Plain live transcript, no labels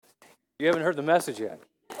You haven't heard the message yet.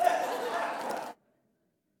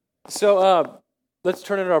 So let's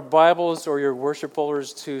turn in our Bibles or your worship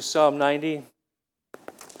folders to Psalm 90.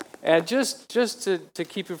 And just to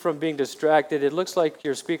keep you from being distracted, it looks like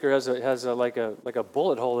your speaker has like a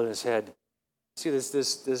bullet hole in his head. See this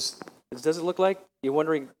does it look like? You're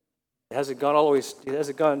wondering, has it gone all the way? It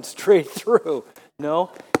hasn't gone straight through.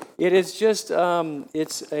 No, it is just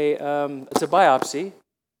it's a biopsy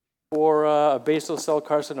for a basal cell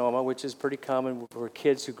carcinoma, which is pretty common for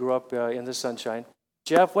kids who grew up in the sunshine.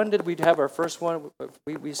 Jeff, when did we have our first one?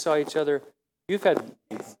 We saw each other. You've had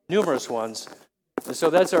numerous ones. And so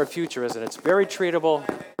that's our future, isn't it? It's very treatable.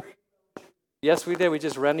 Yes, we did. We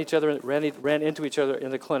just ran into each other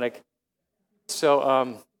in the clinic.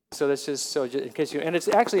 So that's just in case you. And it's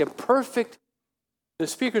actually the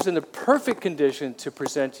speaker's in the perfect condition to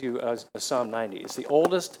present to you a Psalm 90. It's the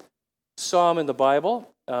oldest psalm in the Bible.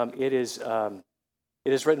 It is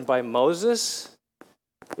written by Moses.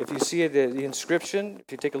 If you see the inscription,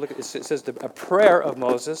 if you take a look, it says a prayer of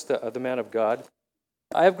Moses, the man of God.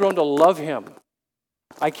 I have grown to love him.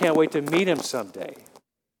 I can't wait to meet him someday.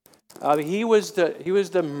 He was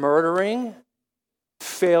the murdering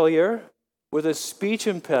failure with a speech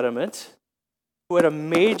impediment, who had a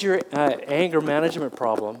major anger management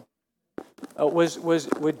problem, was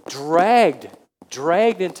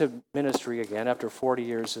dragged into ministry again after 40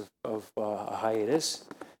 years of hiatus.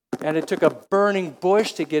 And it took a burning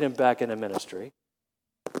bush to get him back into ministry,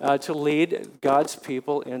 to lead God's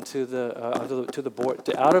people into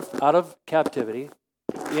out of captivity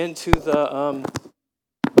into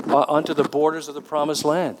onto the borders of the Promised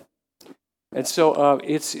Land. And so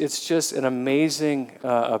it's just an amazing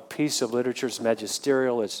piece of literature. It's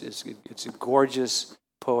magisterial. It's gorgeous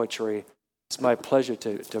poetry. It's my pleasure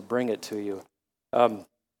to bring it to you.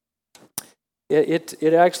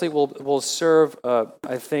 It actually will serve,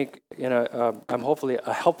 I think, in hopefully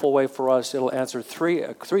a helpful way for us. It'll answer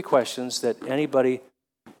three questions that anybody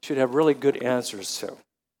should have really good answers to.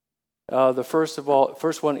 The first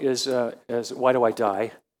one is why do I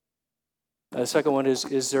die? The second one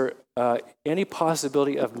is there any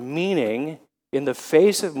possibility of meaning in the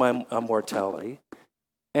face of my mortality?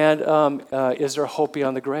 And is there hope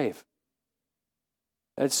beyond the grave?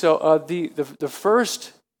 And so the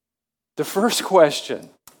first question,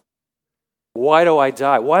 why do I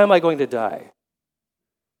die? Why am I going to die?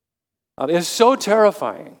 Is so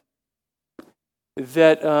terrifying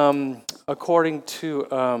that according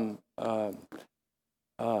to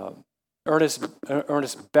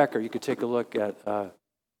Ernest Becker, you could take a look at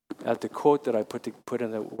the quote that I put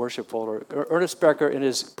in the worship folder. Ernest Becker, in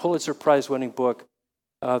his Pulitzer Prize-winning book,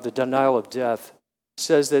 The Denial of Death,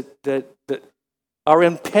 says that our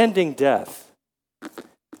impending death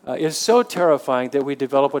is so terrifying that we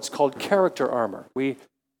develop what's called character armor. We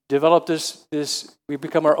develop we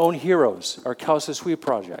become our own heroes, our Kausa Sui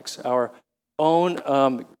projects, our own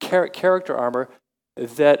character armor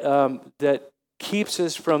that keeps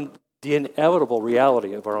us from the inevitable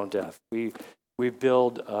reality of our own death. We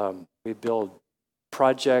build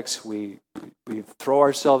projects. We throw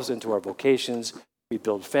ourselves into our vocations. We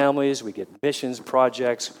build families. We get missions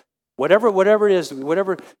projects. Whatever it is,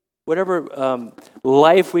 whatever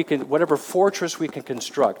life we can, whatever fortress we can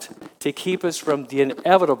construct to keep us from the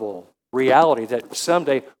inevitable reality that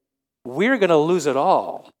someday we're going to lose it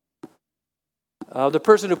all. The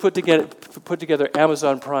person who put together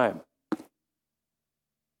Amazon Prime,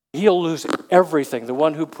 he'll lose everything. The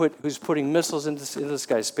one who's putting missiles into the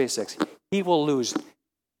sky, SpaceX, he will lose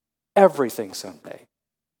everything someday.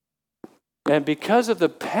 And because of the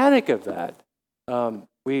panic of that,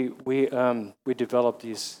 we develop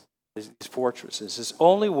these fortresses. It's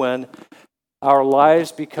only when our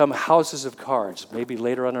lives become houses of cards, maybe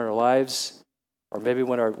later on in our lives, or maybe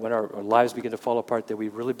when our lives begin to fall apart, that we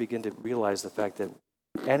really begin to realize the fact that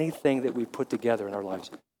anything that we put together in our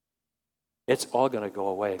lives, it's all going to go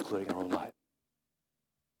away, including our own life.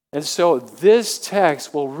 And so this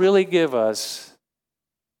text will really give us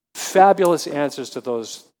fabulous answers to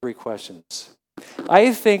those three questions.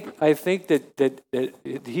 I think that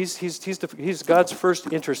he's God's first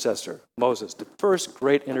intercessor, Moses, the first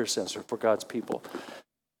great intercessor for God's people.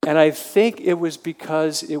 And I think it was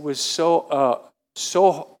because it was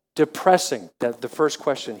so depressing that the first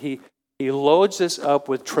question, he loads us up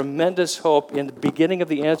with tremendous hope in the beginning of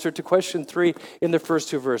the answer to question 3 in the first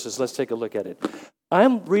 2 verses. Let's take a look at it.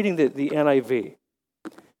 I'm reading the NIV.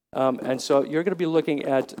 And so you're going to be looking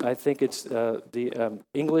at, I think it's the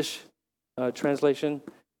English translation.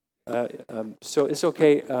 So it's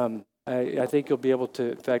okay. I think you'll be able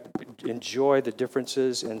to, in fact, enjoy the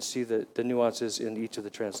differences and see the nuances in each of the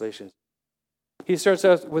translations. He starts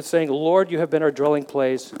out with saying, Lord, you have been our dwelling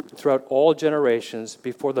place throughout all generations,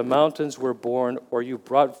 before the mountains were born, or you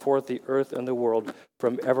brought forth the earth and the world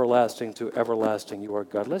from everlasting to everlasting. You are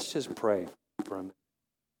God. Let's just pray for a minute.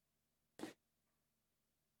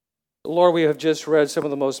 Lord, we have just read some of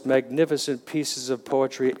the most magnificent pieces of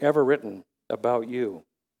poetry ever written about you.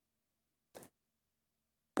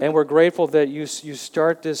 And we're grateful that you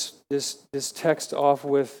start this text off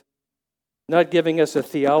with not giving us a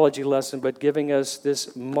theology lesson, but giving us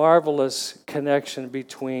this marvelous connection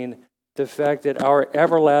between the fact that our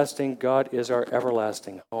everlasting God is our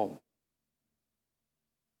everlasting home.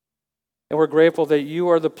 And we're grateful that you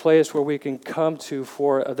are the place where we can come to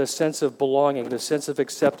for the sense of belonging, the sense of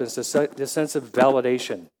acceptance, the sense of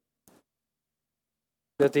validation.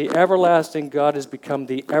 That the everlasting God has become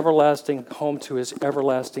the everlasting home to his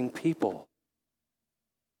everlasting people.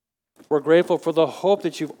 We're grateful for the hope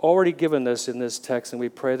that you've already given us in this text, and we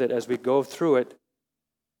pray that as we go through it,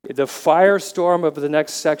 the firestorm of the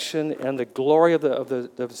next section and the glory of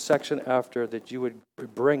the section after, that you would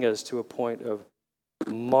bring us to a point of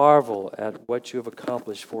marvel at what you have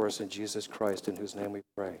accomplished for us in Jesus Christ, in whose name we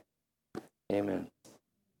pray. Amen.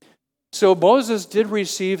 So Moses did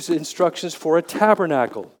receive instructions for a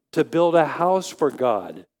tabernacle, to build a house for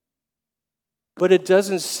God. But it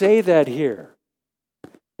doesn't say that here.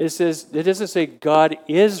 It doesn't say God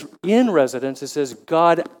is in residence. It says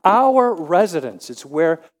God our residence. It's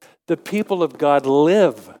where the people of God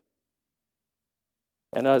live.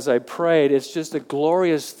 And as I prayed, it's just a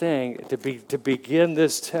glorious thing to begin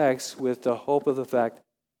this text with the hope of the fact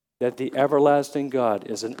that the everlasting God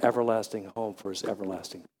is an everlasting home for his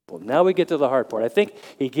everlasting people. Now we get to the hard part. I think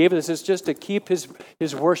he gave us this just to keep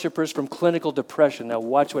his worshipers from clinical depression. Now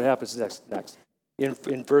watch what happens next.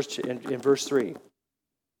 In verse 3.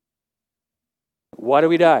 Why do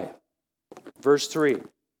we die? Verse 3.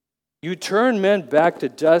 You turn men back to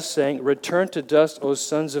dust, saying, return to dust, O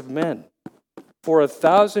sons of men. For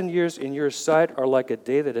 1,000 years in your sight are like a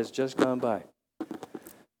day that has just gone by.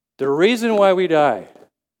 The reason why we die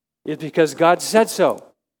is because God said so.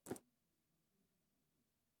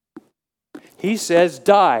 He says,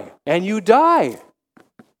 die, and you die.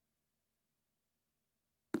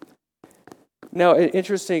 Now,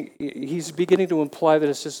 interesting, he's beginning to imply that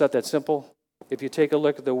it's just not that simple. If you take a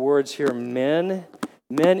look at the words here, men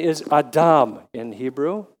is Adam in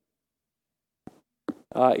Hebrew.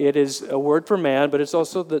 It is a word for man, but it's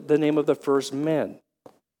also the name of the first man,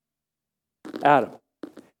 Adam.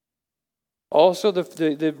 Also,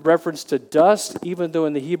 the reference to dust, even though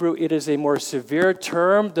in the Hebrew it is a more severe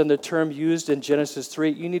term than the term used in Genesis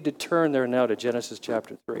 3, you need to turn there now to Genesis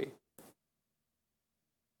chapter 3.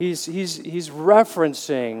 He's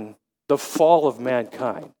referencing the fall of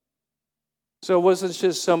mankind. So it wasn't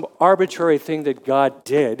just some arbitrary thing that God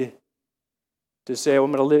did to say,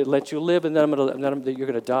 I'm going to let you live, and then you're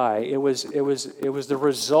going to die. It was the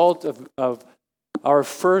result of our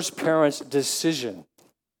first parents' decision.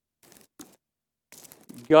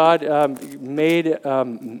 God made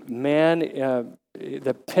man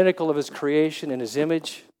the pinnacle of his creation in his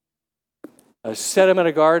image, set him in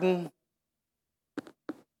a garden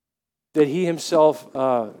that he himself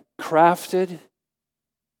crafted,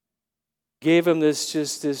 gave him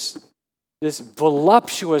this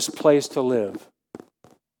voluptuous place to live.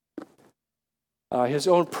 His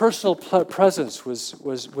own personal presence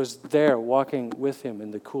was there, walking with him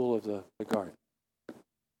in the cool of the garden.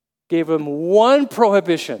 Gave him one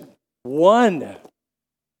prohibition, one.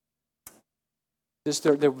 This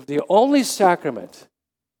the only sacrament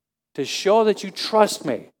to show that you trust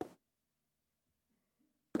me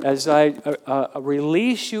as I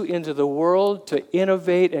release you into the world to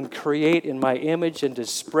innovate and create in my image and to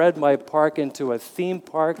spread my park into a theme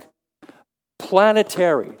park,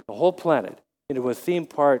 planetary, the whole planet, into a theme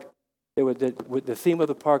park. The theme of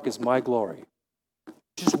the park is my glory.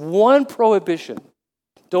 Just one prohibition.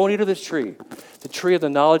 Don't eat of this tree, the tree of the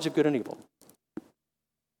knowledge of good and evil.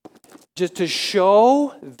 Just to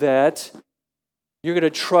show that you're going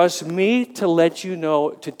to trust me to let you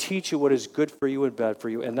know, to teach you what is good for you and bad for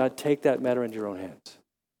you, and not take that matter into your own hands.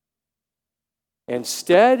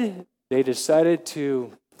 Instead, they decided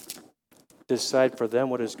to decide for them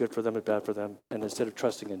what is good for them and bad for them, and instead of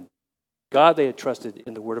trusting in God, they had trusted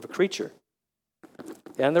in the word of a creature.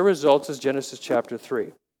 And the result is Genesis chapter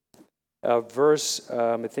 3. I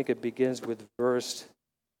think it begins with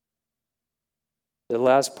the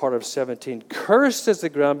last part of 17. Cursed is the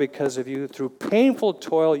ground because of you. Through painful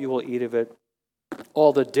toil you will eat of it.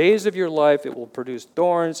 All the days of your life it will produce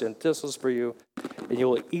thorns and thistles for you, and you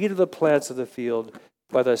will eat of the plants of the field.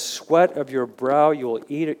 By the sweat of your brow you will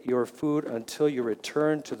eat your food until you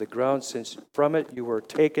return to the ground, since from it you were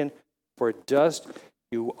taken. For dust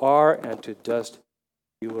you are, and to dust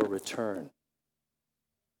you will return.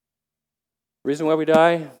 Reason why we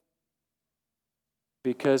die?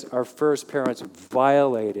 Because our first parents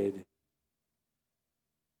violated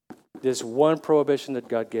this one prohibition that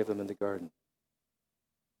God gave them in the garden.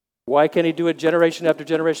 Why can he do it generation after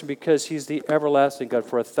generation? Because he's the everlasting God.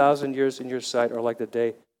 For 1,000 years in your sight are like a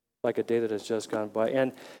day that has just gone by.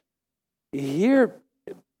 And here,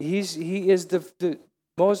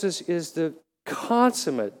 Moses is the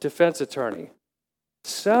consummate defense attorney.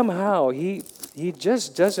 Somehow he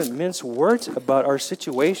just doesn't mince words about our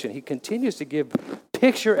situation. He continues to give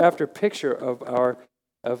picture after picture of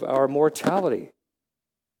our mortality.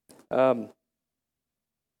 In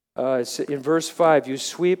verse 5, you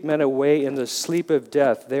sweep men away in the sleep of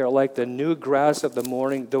death. They are like the new grass of the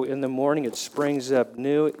morning, though in the morning it springs up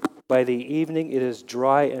new. By the evening it is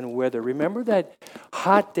dry and withered. Remember that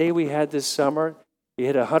hot day we had this summer? It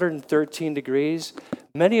hit 113 degrees.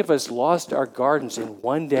 Many of us lost our gardens in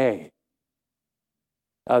one day.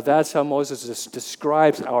 That's how Moses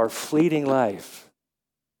describes our fleeting life.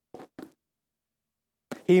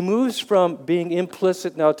 He moves from being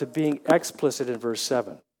implicit now to being explicit in verse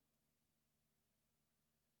 7.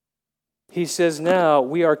 He says, now,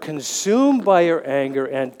 we are consumed by your anger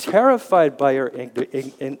and terrified by your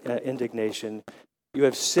indignation. You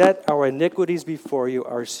have set our iniquities before you,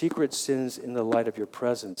 our secret sins in the light of your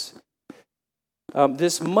presence.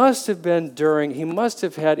 This must have been he must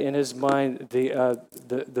have had in his mind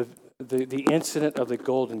the incident of the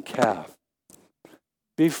golden calf.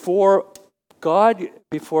 Before God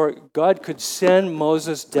could send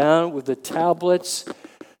Moses down with the tablets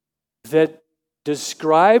that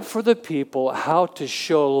describe for the people how to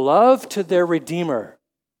show love to their Redeemer.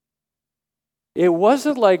 It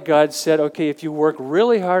wasn't like God said, okay, if you work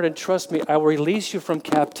really hard and trust me, I will release you from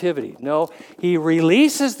captivity. No, he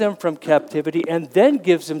releases them from captivity and then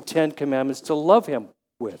gives them 10 commandments to love him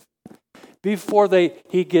with. Before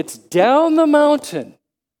he gets down the mountain,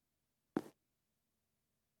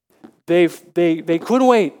 they couldn't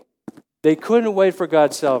wait. They couldn't wait for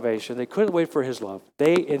God's salvation. They couldn't wait for his love.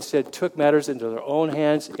 They instead took matters into their own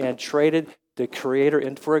hands and traded the Creator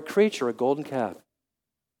in for a creature, a golden calf.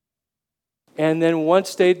 And then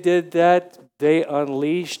once they did that, they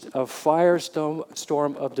unleashed a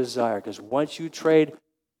firestorm of desire. Because once you trade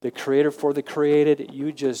the Creator for the created,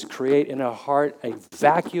 you just create in a heart a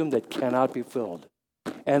vacuum that cannot be filled.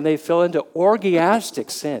 And they fell into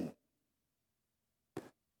orgiastic sin.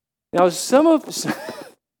 Now, some of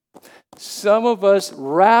us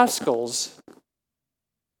rascals,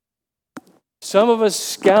 some of us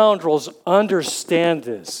scoundrels understand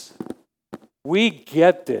this. We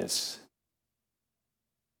get this.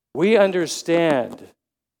 We understand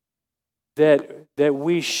that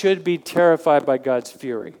we should be terrified by God's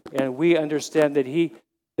fury, and we understand that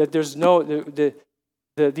there's no the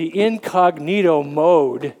incognito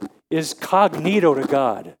mode is cognito to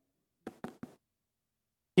God.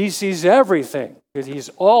 He sees everything because he's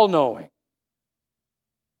all-knowing.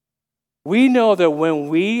 We know that when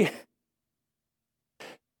we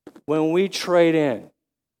trade in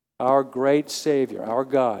our great Savior, our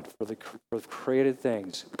God, for the created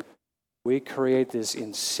things, we create this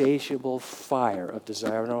insatiable fire of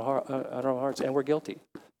desire in our hearts, and we're guilty.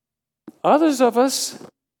 Others of us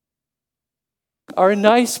are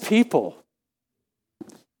nice people.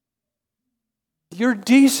 You're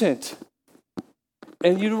decent,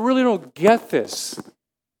 and you really don't get this.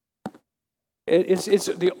 It's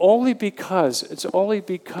only because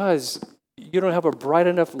you don't have a bright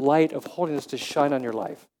enough light of holiness to shine on your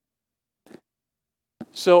life.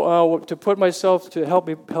 So to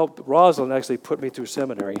help Rosalind actually put me through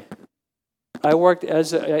seminary, I worked in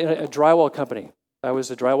a drywall company. I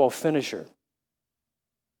was a drywall finisher.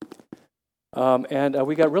 And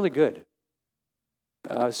we got really good.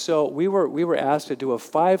 So we were asked to do a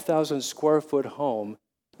 5,000 square foot home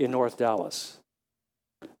in North Dallas,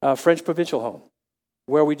 a French provincial home,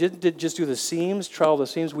 where we didn't just do the seams, trowel the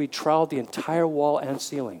seams, we troweled the entire wall and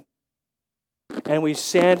ceiling. And we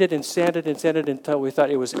sanded and sanded and sanded until we thought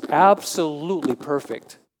it was absolutely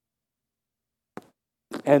perfect.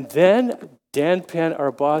 And then Dan Penn,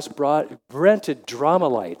 our boss, rented drama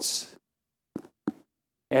lights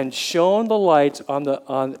and shone the lights on the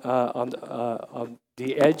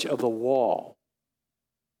edge of the wall.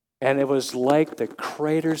 And it was like the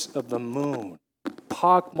craters of the moon,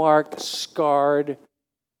 pockmarked, scarred.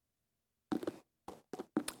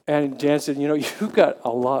 And Dan said, you've got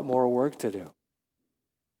a lot more work to do.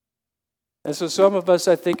 And so some of us,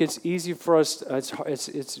 I think it's easy for us,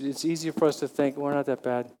 it's easy for us to think, we're not that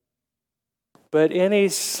bad. But any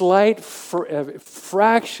slight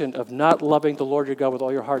fraction of not loving the Lord your God with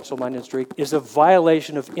all your heart, soul, mind, and strength is a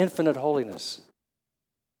violation of infinite holiness.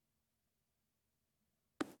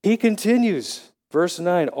 He continues, verse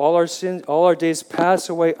 9, all our days pass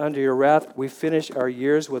away under your wrath. We finish our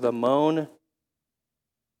years with a moan.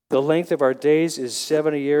 The length of our days is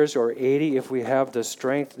 70 years or 80 if we have the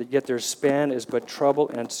strength, yet their span is but trouble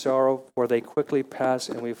and sorrow, for they quickly pass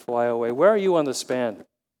and we fly away. Where are you on the span?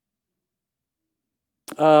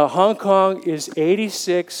 Hong Kong is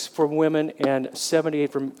 86 for women and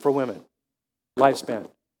 78 for women, lifespan.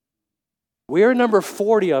 We are number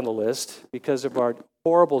 40 on the list because of our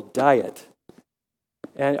horrible diet.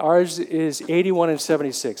 And ours is 81 and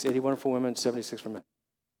 76. 81 for women, 76 for men.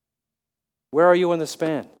 Where are you on the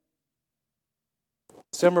span?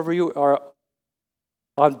 Some of you are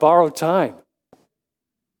on borrowed time.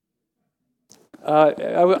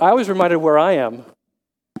 I was reminded where I am.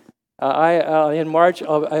 In March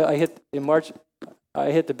I hit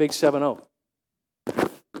the big 7-0.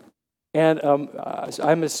 And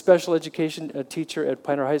I'm a special education teacher at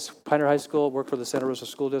Pioneer High School, work for the Santa Rosa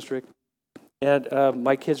School District. And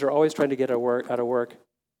my kids are always trying to get out of work.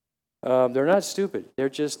 They're not stupid.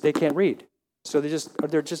 They can't read. So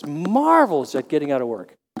they're just marvelous at getting out of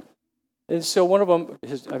work. And so one of them,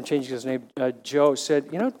 I'm changing his name, Joe, said,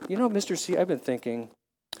 you know, Mr. C, I've been thinking,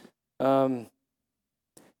 I'm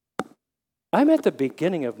at the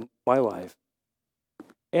beginning of my life,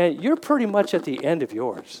 and you're pretty much at the end of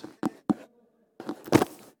yours.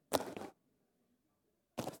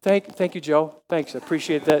 Thank you, Joe. Thanks. I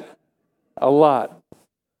appreciate that a lot.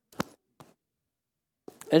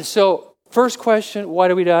 And so, first question, why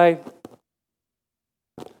do we die?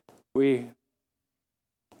 We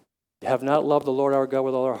have not loved the Lord our God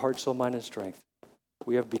with all our heart, soul, mind, and strength.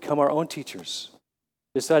 We have become our own teachers,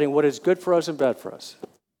 deciding what is good for us and bad for us.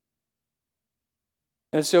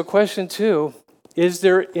 And so, question 2: is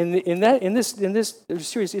there in this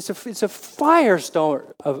series? It's a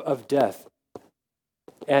firestorm of death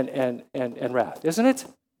and wrath, isn't it?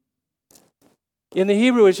 In the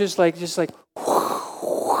Hebrew, it's just like.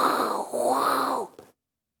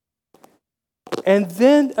 And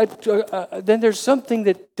then there's something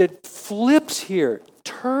that flips here,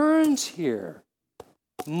 turns here,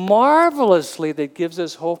 marvelously, that gives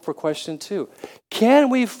us hope for question 2. Can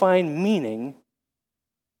we find meaning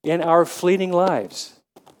in our fleeting lives?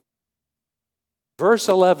 Verse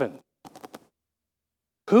 11.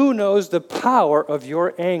 Who knows the power of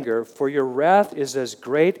your anger, for your wrath is as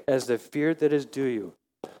great as the fear that is due you.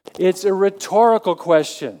 It's a rhetorical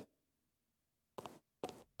question.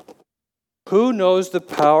 Who knows the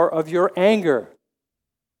power of your anger?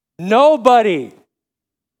 Nobody.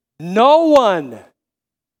 No one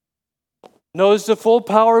knows the full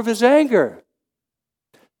power of his anger.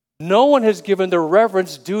 No one has given the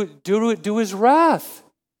reverence due to his wrath.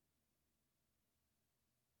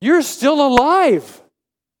 You're still alive.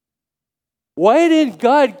 Why didn't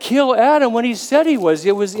God kill Adam when he said he was?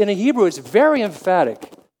 It was in a Hebrew, it's very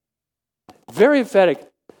emphatic. Very emphatic.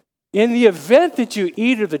 In the event that you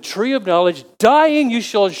eat of the tree of knowledge, dying you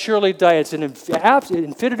shall surely die. It's an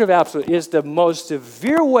infinitive absolute. It's the most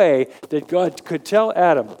severe way that God could tell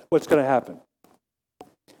Adam what's going to happen.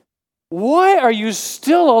 Why are you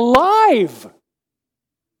still alive?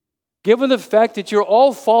 Given the fact that you're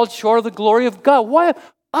all fall short of the glory of God. Why am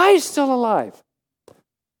I still alive?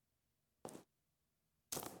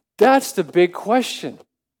 That's the big question.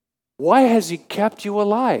 Why has he kept you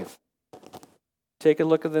alive? Take a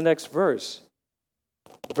look at the next verse.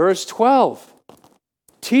 Verse 12.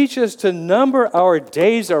 Teach us to number our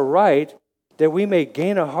days aright, that we may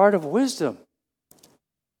gain a heart of wisdom.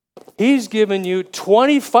 He's given you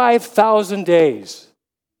 25,000 days,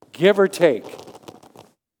 give or take.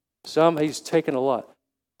 Some he's taken a lot.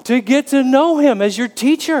 To get to know him as your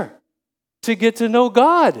teacher. To get to know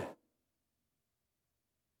God.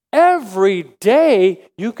 Every day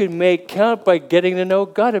you can make count by getting to know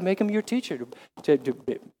God and make him your teacher,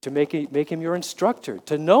 to make him your instructor,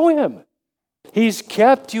 to know him. He's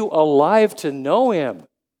kept you alive to know him.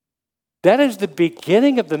 That is the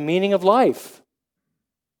beginning of the meaning of life.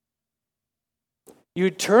 You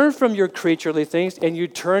turn from your creaturely things and you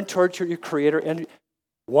turn towards your Creator and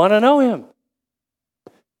want to know him.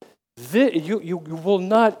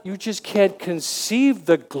 You just can't conceive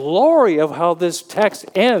the glory of how this text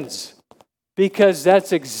ends, because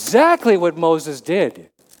that's exactly what Moses did.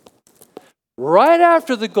 Right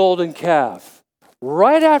after the golden calf,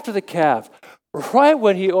 right after the calf, right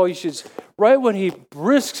right when he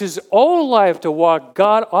risks his own life to walk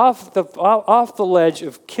God off the ledge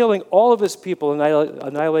of killing all of his people,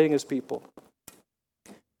 annihilating his people,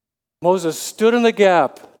 Moses stood in the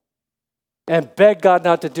gap and begged God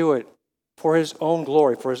not to do it for his own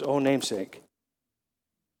glory, for his own namesake.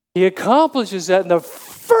 He accomplishes that, and the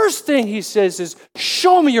first thing he says is,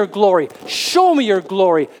 show me your glory, show me your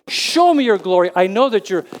glory, show me your glory. I know that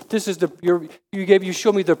you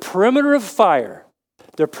show me the perimeter of fire,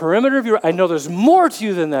 the perimeter of I know there's more to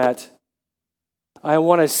you than that. I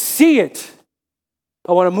want to see it.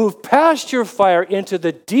 I want to move past your fire into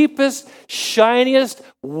the deepest, shiniest,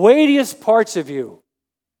 weightiest parts of you.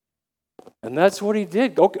 And that's what he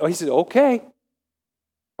did. Okay, he said, okay,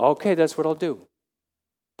 that's what I'll do.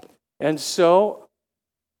 And so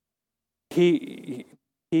he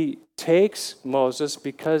takes Moses,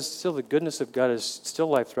 because still the goodness of God is still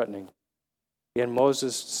life-threatening. In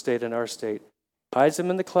Moses' state and our state, hides him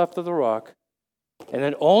in the cleft of the rock, and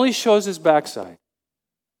then only shows his backside.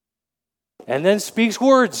 And then speaks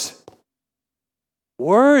words.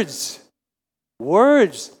 Words.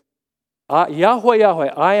 Yahweh,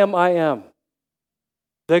 Yahweh, I am.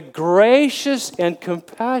 The gracious and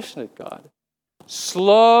compassionate God,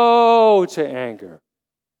 slow to anger,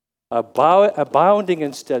 abounding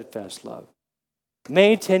in steadfast love,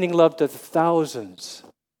 maintaining love to thousands,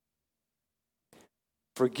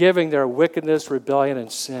 forgiving their wickedness, rebellion,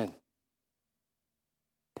 and sin.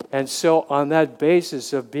 And so on that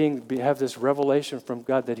basis of have this revelation from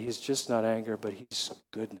God that he's just not anger, but he's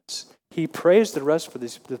goodness. He prays the rest for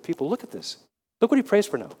the people. Look at this. Look what he prays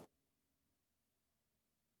for now.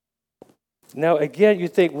 Now, again, you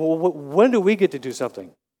think, well, when do we get to do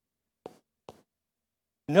something?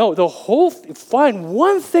 No, find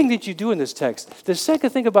one thing that you do in this text. The second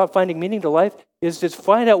thing about finding meaning to life is to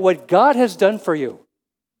find out what God has done for you.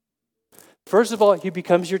 First of all, he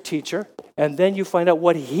becomes your teacher, and then you find out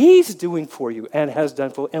what he's doing for you and has done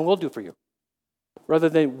for and will do for you, rather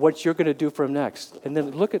than what you're going to do for him next. And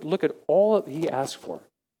then look at all that he asked for.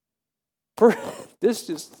 This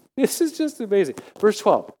is just amazing. Verse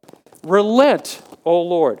 12. Relent, O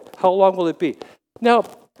Lord. How long will it be? Now,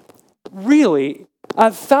 really,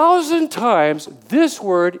 1,000 times this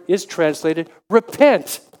word is translated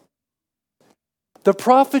repent. The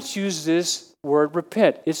prophets use this word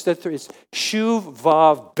repent. It's shuv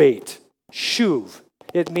vav beit. Shuv.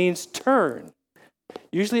 It means turn.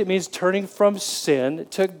 Usually it means turning from sin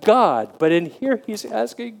to God. But in here he's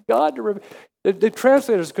asking God to repent. The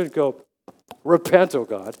translators could go, repent, O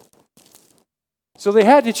God. So they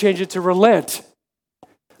had to change it to relent.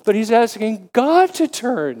 But he's asking God to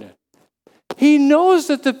turn. He knows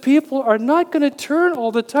that the people are not going to turn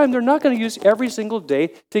all the time. They're not going to use every single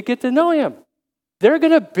day to get to know him. They're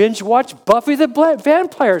going to binge watch Buffy the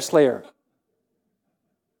Vampire Slayer.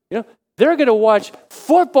 They're going to watch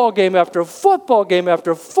football game after football game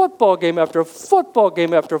after football game after football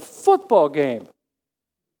game after football game.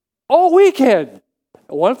 All weekend.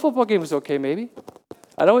 One football game is okay, maybe.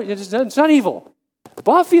 It's not evil.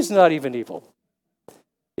 Buffy's not even evil.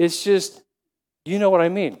 It's just, you know what I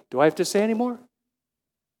mean. Do I have to say any more?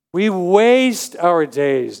 We waste our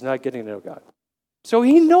days not getting to know God. So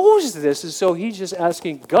he knows this, and so he's just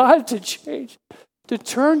asking God to change, to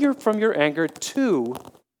turn from your anger to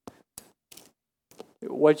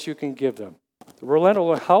what you can give them. Relent,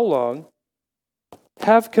 how long?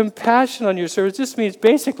 Have compassion on your servants. This means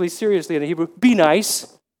basically, seriously in Hebrew, be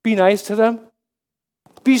nice. Be nice to them.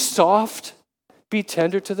 Be soft. Be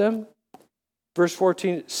tender to them. Verse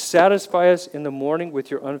 14, satisfy us in the morning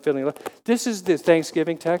with your unfailing love. This is the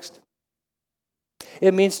Thanksgiving text.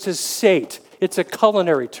 It means to sate. It's a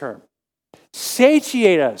culinary term.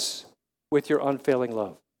 Satiate us with your unfailing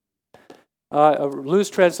love. A loose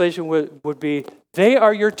translation would be, they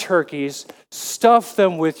are your turkeys, stuff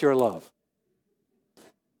them with your love.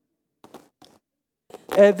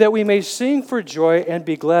 And that we may sing for joy and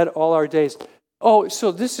be glad all our days. Oh,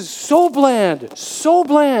 so this is so bland, so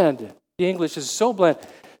bland. The English is so bland.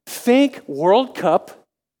 Think World Cup.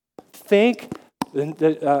 Think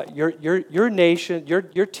your nation,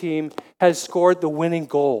 your team has scored the winning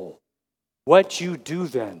goal. What you do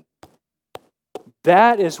then?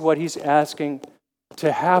 That is what he's asking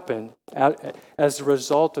to happen as a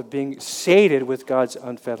result of being sated with God's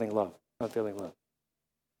unfailing love.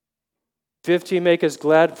 15, make us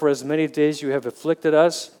glad for as many days you have afflicted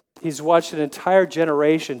us. He's watched an entire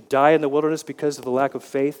generation die in the wilderness because of the lack of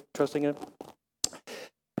faith, trusting him.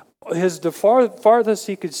 The farthest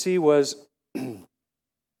he could see was,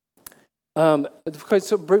 so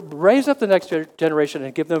raise up the next generation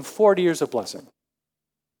and give them 40 years of blessing.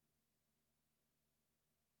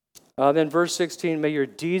 Then verse 16, may your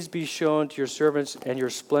deeds be shown to your servants and your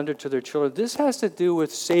splendor to their children. This has to do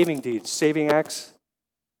with saving deeds, saving acts.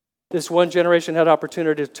 This one generation had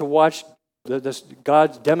opportunity to watch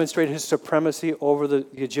God demonstrate his supremacy over the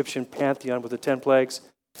Egyptian pantheon with the 10 plagues.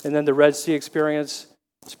 And then the Red Sea experience,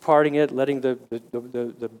 it's parting it, letting the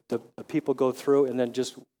people go through, and then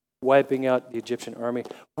just wiping out the Egyptian army.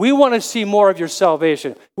 We want to see more of your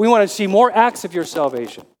salvation. We want to see more acts of your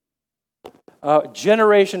salvation.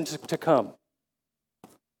 Generations to come.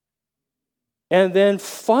 And then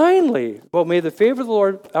finally, well, may the favor of the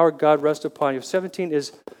Lord our God rest upon you. 17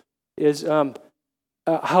 is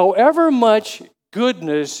however much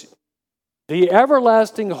goodness the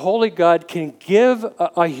everlasting holy God can give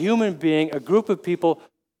a human being, a group of people,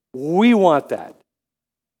 we want that.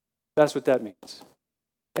 That's what that means.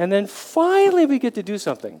 And then finally we get to do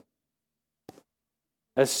something.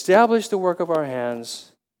 Establish the work of our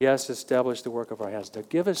hands. Yes, establish the work of our hands. To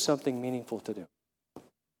give us something meaningful to do.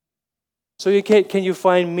 So can you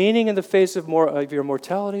find meaning in the face of your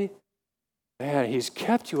mortality? Man, he's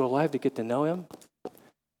kept you alive to get to know him,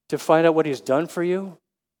 to find out what he's done for you,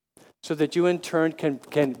 so that you in turn can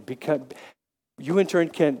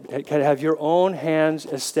have your own hands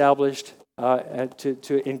established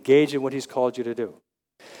to engage in what he's called you to do.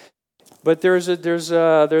 But there's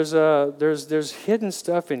hidden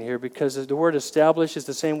stuff in here, because the word establish is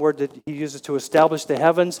the same word that he uses to establish the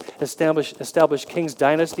heavens, establish kings,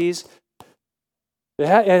 dynasties. It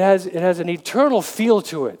has an eternal feel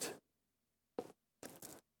to it.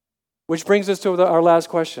 Which brings us to our last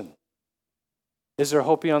question. Is there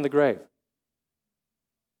hope beyond the grave?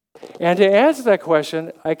 And to answer that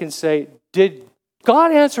question, I can say, did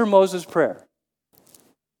God answer Moses' prayer?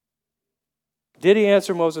 Did he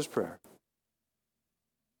answer Moses' prayer?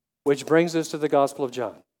 Which brings us to the Gospel of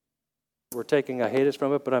John. We're taking a hiatus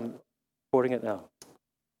from it, but I'm quoting it now.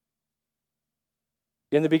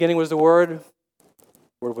 In the beginning was the Word.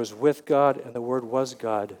 The Word was with God, and the Word was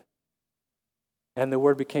God. And the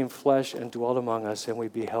Word became flesh and dwelt among us, and we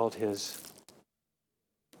beheld his.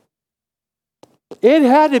 It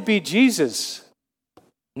had to be Jesus.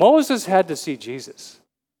 Moses had to see Jesus.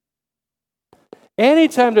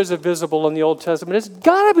 Anytime there's a visible in the Old Testament, it's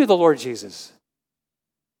got to be the Lord Jesus.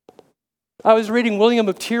 I was reading William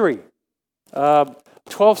of Tyre,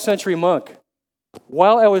 12th century monk.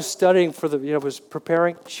 While I was studying was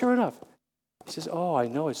preparing, sure enough, he says, oh, I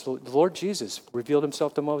know, it's the Lord Jesus revealed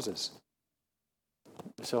himself to Moses.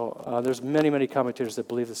 So there's many, many commentators that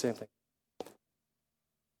believe the same thing.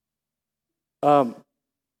 The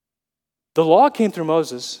law came through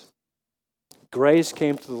Moses. Grace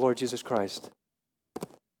came through the Lord Jesus Christ.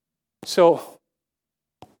 So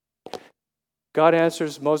God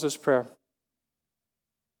answers Moses' prayer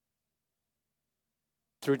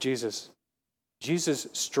through Jesus. Jesus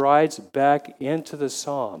strides back into the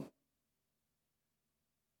psalm,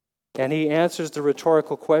 and he answers the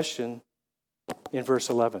rhetorical question in verse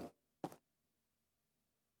 11.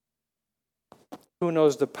 Who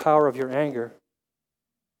knows the power of your anger?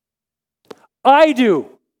 I do.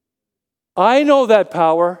 I know that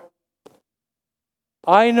power.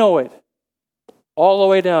 I know it. All the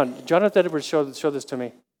way down. Jonathan Edwards showed this to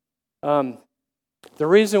me. The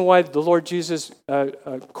reason why the Lord Jesus'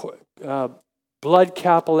 blood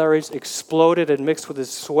capillaries exploded and mixed with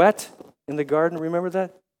his sweat in the garden, remember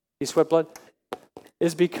that? He sweat blood?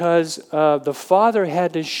 Is because the Father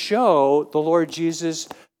had to show the Lord Jesus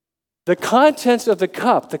the contents of the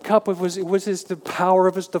cup. The cup was the power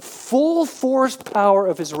of the full force power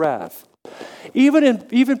of his wrath.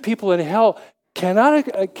 Even people in hell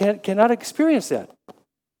cannot experience that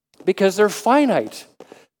because they're finite.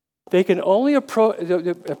 They can only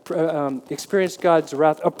experience God's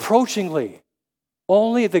wrath approachingly.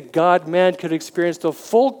 Only the God-man could experience the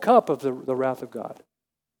full cup of the wrath of God.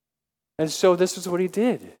 And so this is what he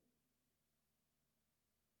did.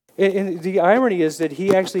 And the irony is that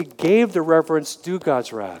he actually gave the reverence to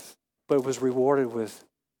God's wrath, but was rewarded with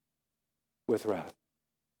wrath.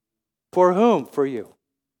 For whom? For you.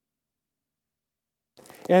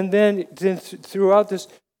 And then throughout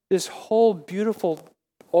this whole beautiful,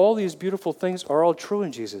 all these beautiful things are all true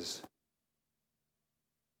in Jesus.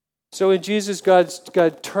 So in Jesus,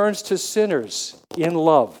 God turns to sinners in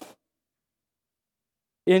love.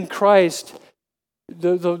 In Christ,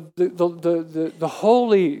 the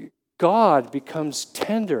holy God becomes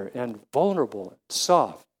tender and vulnerable and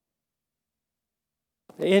soft.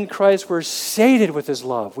 In Christ, we're sated with his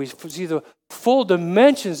love. We see the full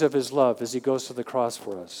dimensions of his love as he goes to the cross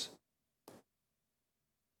for us.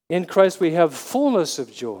 In Christ, we have fullness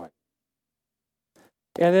of joy.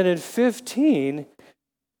 And then in 15,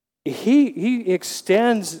 he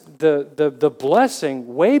extends the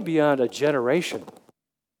blessing way beyond a generation.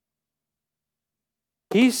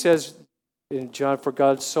 He says in John, for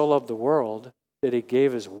God so loved the world that he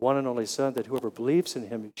gave his one and only Son, that whoever believes in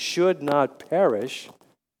him should not perish,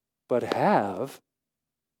 but have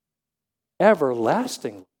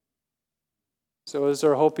everlasting life. So is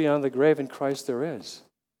there hope beyond the grave? In Christ there is.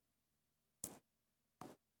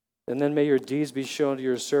 And then may your deeds be shown to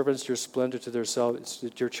your servants, your splendor to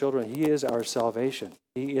your children. He is our salvation.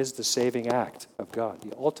 He is the saving act of God,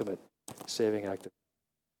 the ultimate saving act.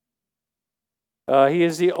 He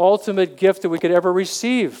is the ultimate gift that we could ever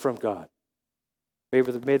receive from God.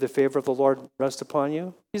 May the favor of the Lord rest upon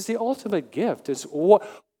you. He's the ultimate gift. It's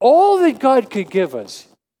all that God could give us,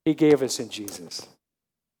 he gave us in Jesus.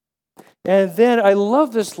 And then I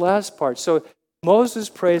love this last part. So Moses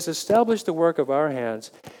prays, establish the work of our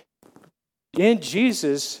hands. In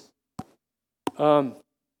Jesus,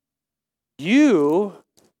 you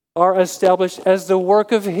are established as the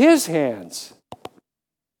work of his hands.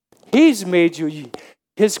 He's made you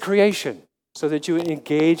his creation so that you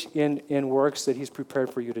engage in works that he's prepared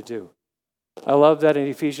for you to do. I love that in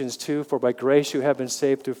Ephesians 2, for by grace you have been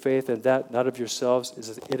saved through faith, and that not of yourselves,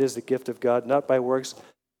 it is the gift of God, not by works,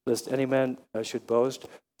 lest any man should boast.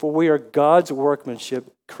 For we are God's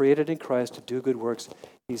workmanship, created in Christ to do good works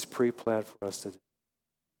he's pre-planned for us to do.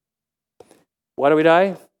 Why do we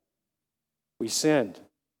die? We sinned.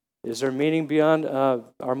 Is there meaning beyond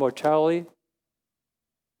our mortality?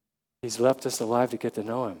 He's left us alive to get to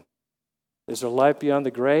know him. Is there life beyond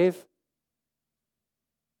the grave?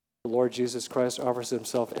 The Lord Jesus Christ offers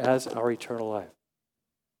himself as our eternal life.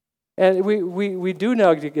 And we do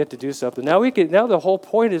now get to do something. Now the whole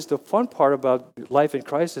point is, the fun part about life in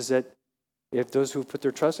Christ is that if those who put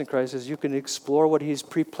their trust in Christ, is you can explore what he's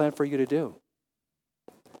pre-planned for you to do.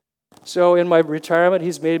 So in my retirement,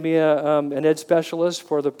 he's made me an ed specialist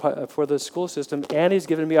for the school system, and he's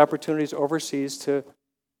given me opportunities overseas to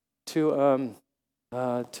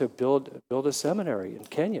build a seminary in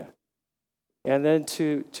Kenya, and then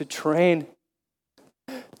to train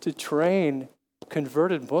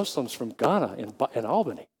converted Muslims from Ghana in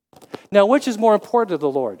Albany. Now, which is more important to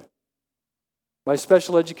the Lord? My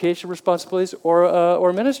special education responsibilities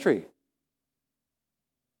or ministry?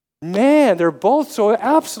 Man, they're both so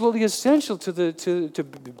absolutely essential to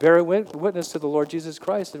bear witness to the Lord Jesus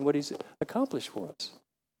Christ and what he's accomplished for us.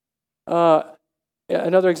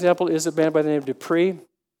 Another example is a man by the name of Dupree.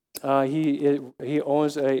 He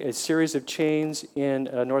owns a series of chains in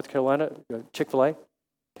North Carolina, Chick-fil-A.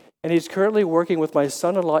 And he's currently working with my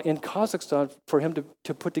son-in-law in Kazakhstan for him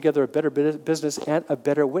to put together a better business and a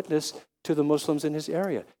better witness to the Muslims in his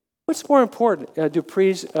area. What's more important,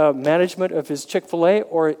 Dupree's management of his Chick-fil-A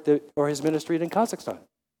or his ministry in Kazakhstan?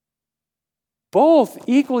 Both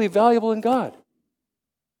equally valuable in God.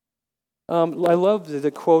 I love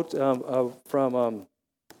the quote from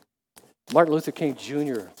Martin Luther King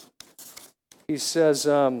Jr. He says,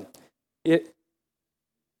 if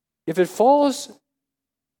it falls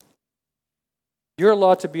your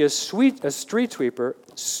law to be a street sweeper,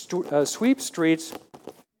 sweep streets.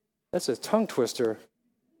 That's a tongue twister.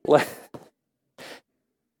 I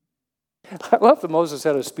love that Moses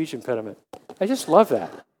had a speech impediment. I just love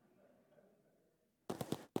that.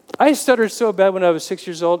 I stuttered so bad when I was 6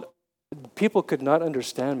 years old, people could not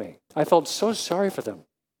understand me. I felt so sorry for them.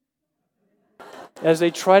 As I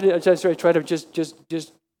tried to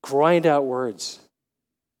just grind out words.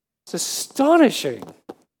 It's astonishing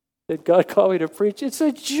that God called me to preach. It's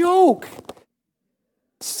a joke.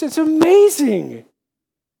 It's amazing.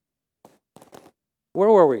 Where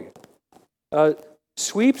were we?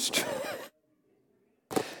 Sweep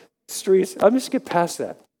streets. I'll just get past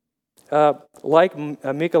that. Like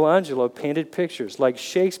Michelangelo painted pictures, like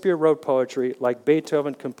Shakespeare wrote poetry, like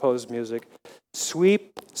Beethoven composed music,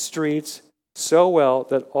 sweep streets so well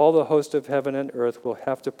that all the host of heaven and earth will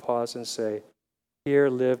have to pause and say, here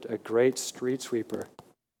lived a great street sweeper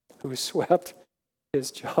who swept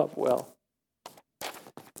his job well.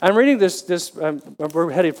 I'm reading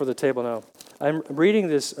we're heading for the table now. I'm reading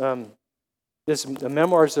the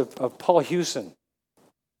memoirs of Paul Hewson.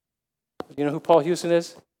 You know who Paul Hewson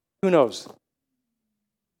is? Who knows?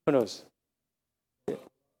 Who knows?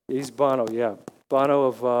 He's Bono, yeah. Bono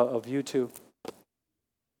of U2.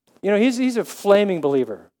 You know, he's a flaming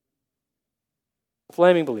believer.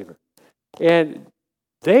 Flaming believer. And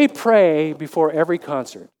they pray before every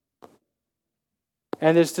concert.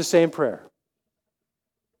 And it's the same prayer.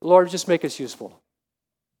 Lord, just make us useful.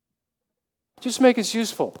 Just make us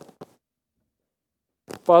useful.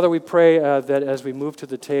 Father, we pray that as we move to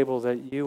the table that you